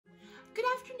Good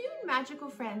afternoon, magical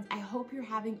friends. I hope you're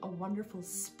having a wonderful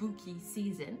spooky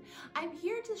season. I'm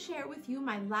here to share with you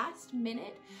my last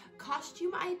minute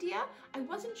costume idea. I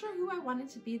wasn't sure who I wanted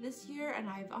to be this year, and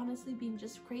I've honestly been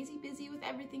just crazy busy with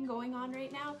everything going on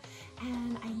right now,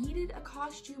 and I needed a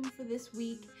costume for this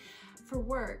week for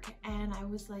work, and I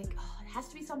was like, oh, it has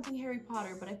to be something Harry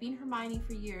Potter, but I've been Hermione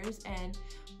for years and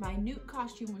my Newt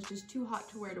costume was just too hot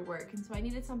to wear to work, and so I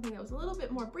needed something that was a little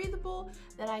bit more breathable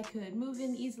that I could move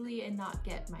in easily and not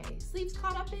get my sleeves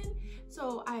caught up in.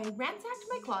 So I ransacked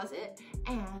my closet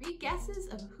and 3 guesses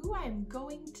of who I'm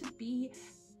going to be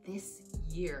this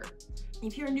year.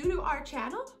 If you're new to our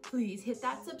channel, please hit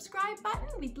that subscribe button.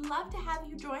 We'd love to have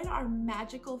you join our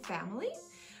magical family.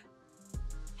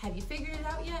 Have you figured it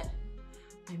out yet?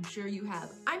 I'm sure you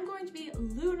have. I'm going to be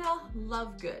Luna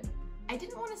Lovegood. I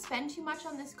didn't want to spend too much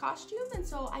on this costume, and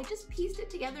so I just pieced it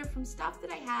together from stuff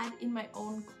that I had in my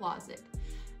own closet.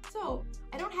 So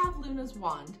I don't have Luna's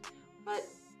wand, but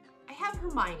I have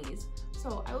Hermione's.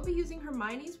 So I will be using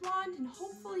Hermione's wand, and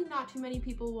hopefully not too many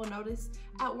people will notice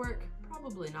at work.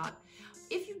 Probably not.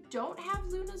 If you don't have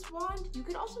Luna's wand, you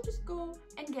could also just go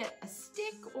and get a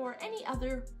stick or any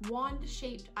other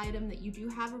wand-shaped item that you do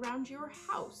have around your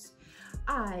house.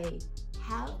 I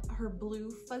have her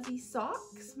blue fuzzy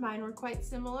socks. Mine were quite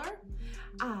similar.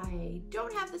 I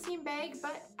don't have the same bag,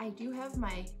 but I do have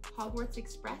my Hogwarts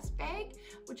Express bag,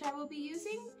 which I will be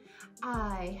using.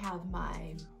 I have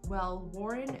my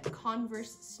well-worn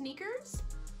Converse sneakers.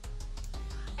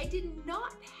 I did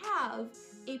not have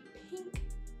a pink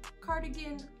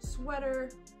cardigan, sweater,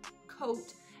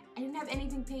 coat. I didn't have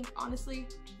anything pink. Honestly,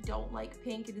 don't like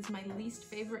pink. It is my least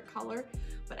favorite color,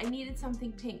 but I needed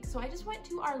something pink. So I just went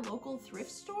to our local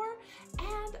thrift store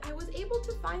and I was able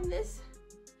to find this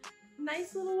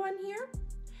nice little one here.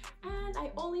 And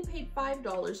I only paid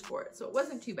 $5 for it, so it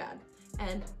wasn't too bad.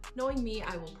 And knowing me,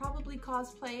 I will probably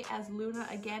cosplay as Luna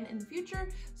again in the future,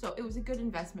 so it was a good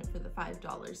investment for the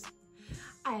 $5.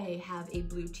 I have a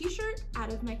blue t-shirt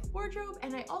out of my wardrobe,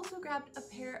 and I also grabbed a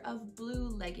pair of blue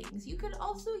leggings. You could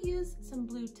also use some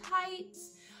blue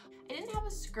tights. I didn't have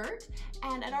a skirt,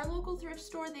 and at our local thrift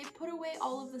store, they've put away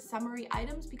all of the summery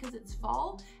items because it's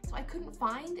fall, so I couldn't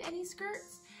find any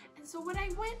skirts. And so when I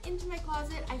went into my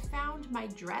closet, I found my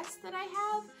dress that I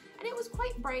have, and it was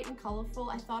quite bright and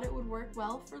colorful. I thought it would work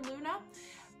well for Luna,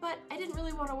 but I didn't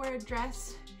really want to wear a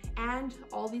dress and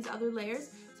all these other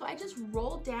layers, so I just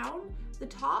rolled down the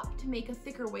top to make a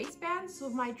thicker waistband, so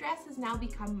my dress has now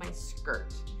become my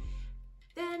skirt.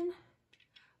 Then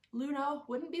Luna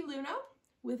wouldn't be Luna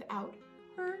without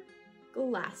her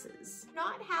glasses. Do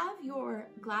not have your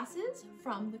glasses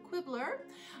from the Quibbler.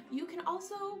 You can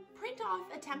also print off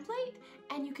a template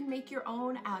and you can make your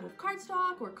own out of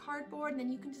cardstock or cardboard, and then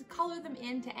you can just color them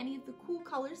into any of the cool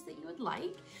colors that you would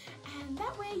like, and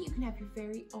that way you can have your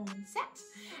very own set.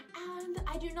 And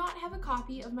I do not have a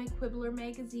copy of my Quibbler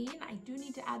magazine. I do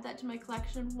need to add that to my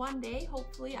collection one day.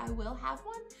 Hopefully I will have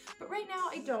one, but right now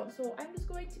I don't, so I'm just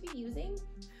going to be using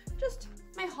just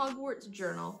my Hogwarts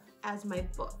journal as my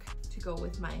book to go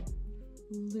with my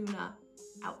Luna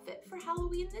outfit for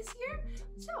Halloween this year.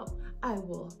 So I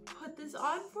will put this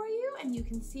on for you and you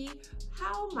can see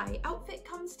how my outfit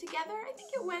comes together. I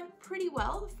think it went pretty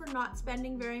well for not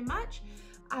spending very much.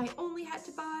 I only had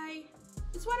to buy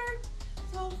the sweater,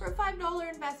 so for a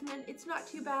 $5 investment, it's not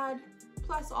too bad.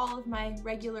 Plus all of my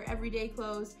regular everyday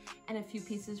clothes and a few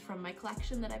pieces from my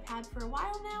collection that I've had for a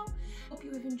while now. Hope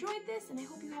you have enjoyed this, and I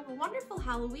hope you have a wonderful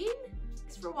Halloween.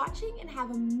 Thanks for watching and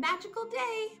have a magical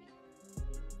day.